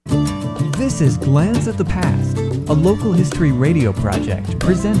This is Glance at the Past, a local history radio project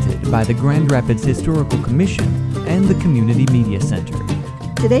presented by the Grand Rapids Historical Commission and the Community Media Center.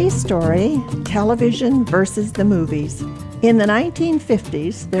 Today's story, television versus the movies. In the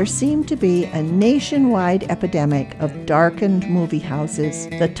 1950s, there seemed to be a nationwide epidemic of darkened movie houses.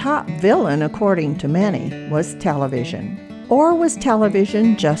 The top villain, according to many, was television. Or was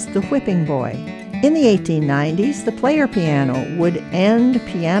television just the whipping boy? In the 1890s, the player piano would end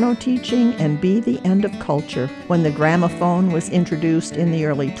piano teaching and be the end of culture. When the gramophone was introduced in the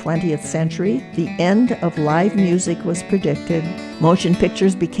early 20th century, the end of live music was predicted. Motion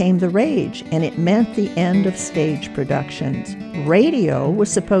pictures became the rage, and it meant the end of stage productions. Radio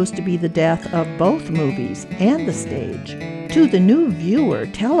was supposed to be the death of both movies and the stage. To the new viewer,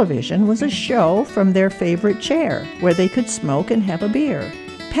 television was a show from their favorite chair, where they could smoke and have a beer.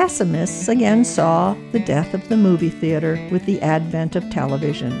 Pessimists again saw the death of the movie theater with the advent of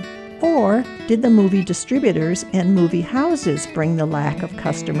television. Or did the movie distributors and movie houses bring the lack of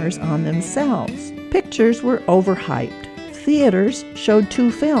customers on themselves? Pictures were overhyped. Theaters showed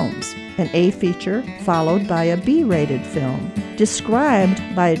two films, an A feature followed by a B-rated film, described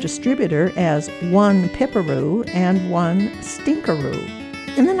by a distributor as one pipperoo and one stinkeroo.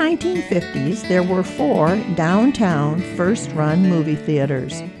 In the 1950s, there were 4 downtown first-run movie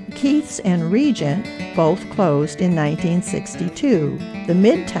theaters. Keith's and Regent both closed in 1962, the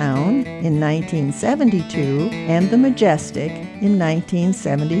Midtown in 1972, and the Majestic in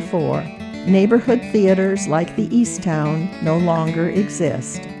 1974. Neighborhood theaters like the Easttown no longer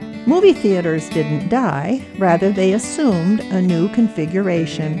exist. Movie theaters didn't die, rather they assumed a new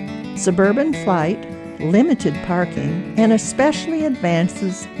configuration. Suburban flight, limited parking, and especially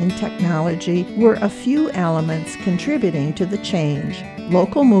advances in technology were a few elements contributing to the change.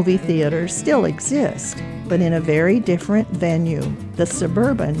 Local movie theaters still exist, but in a very different venue, the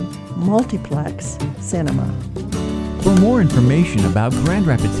suburban multiplex cinema. For more information about Grand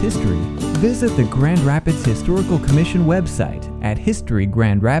Rapids history, visit the Grand Rapids Historical Commission website at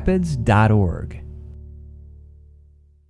historygrandrapids.org.